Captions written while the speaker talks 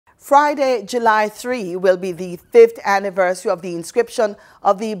Friday, July 3 will be the 5th anniversary of the inscription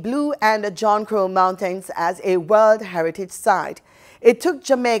of the Blue and John Crow Mountains as a World Heritage Site. It took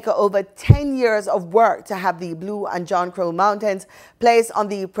Jamaica over 10 years of work to have the Blue and John Crow Mountains placed on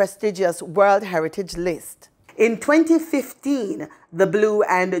the prestigious World Heritage List. In 2015, the Blue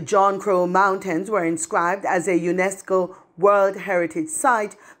and John Crow Mountains were inscribed as a UNESCO World Heritage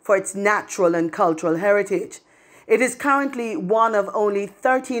Site for its natural and cultural heritage. It is currently one of only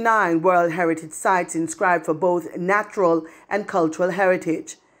 39 World Heritage Sites inscribed for both natural and cultural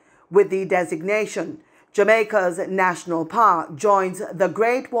heritage. With the designation, Jamaica's national park joins the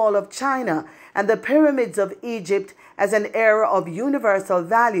Great Wall of China and the Pyramids of Egypt as an area of universal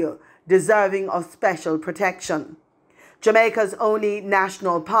value, deserving of special protection. Jamaica's only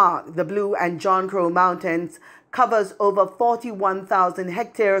national park, the Blue and John Crow Mountains, covers over 41,000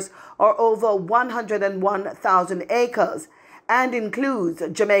 hectares or over 101,000 acres and includes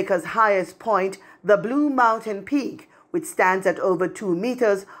Jamaica's highest point, the Blue Mountain Peak, which stands at over 2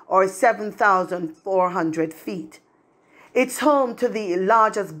 meters or 7,400 feet. It's home to the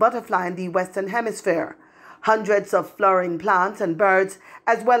largest butterfly in the Western Hemisphere, hundreds of flowering plants and birds,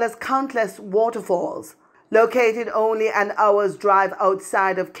 as well as countless waterfalls. Located only an hour's drive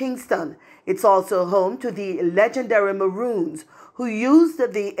outside of Kingston, it's also home to the legendary Maroons, who used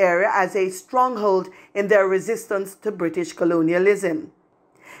the area as a stronghold in their resistance to British colonialism.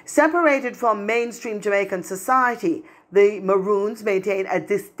 Separated from mainstream Jamaican society, the Maroons maintain a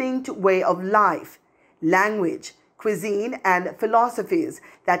distinct way of life, language, cuisine, and philosophies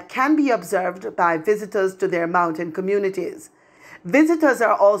that can be observed by visitors to their mountain communities. Visitors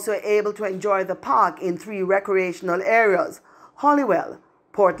are also able to enjoy the park in 3 recreational areas: Hollywell,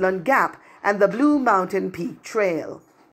 Portland Gap, and the Blue Mountain Peak Trail.